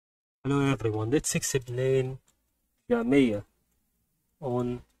Hello everyone, let's explain JMIA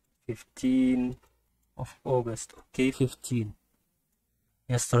on 15 of August. Okay, 15.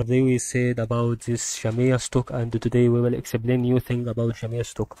 Yesterday we said about this JMIA stock, and today we will explain new thing about JMIA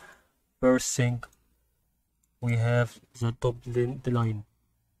stock. First thing, we have the top line.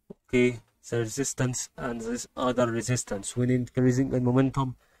 Okay, the resistance and this other resistance when increasing in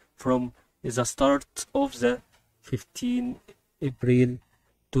momentum from the start of the 15 April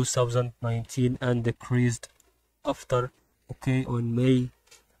 2019 and decreased after, okay, on May.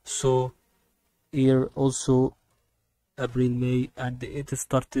 So here also April, May, and it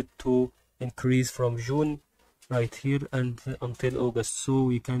started to increase from June right here and until August. So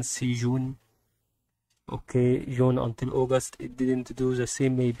we can see June, okay, June until August it didn't do the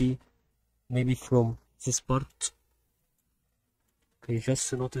same. Maybe from this part, okay,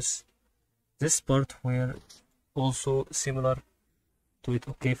 just notice this part where also similar to it.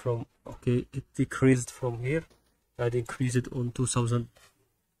 Okay, it decreased from here and increased on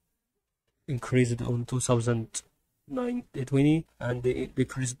 2020 and it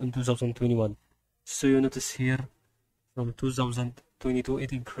decreased in 2021. So you notice here from 2022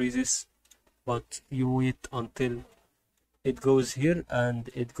 it increases, but you wait until it goes here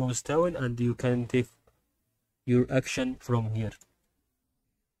and it goes down and you can take your action from here.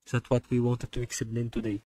 That's what we wanted to explain today.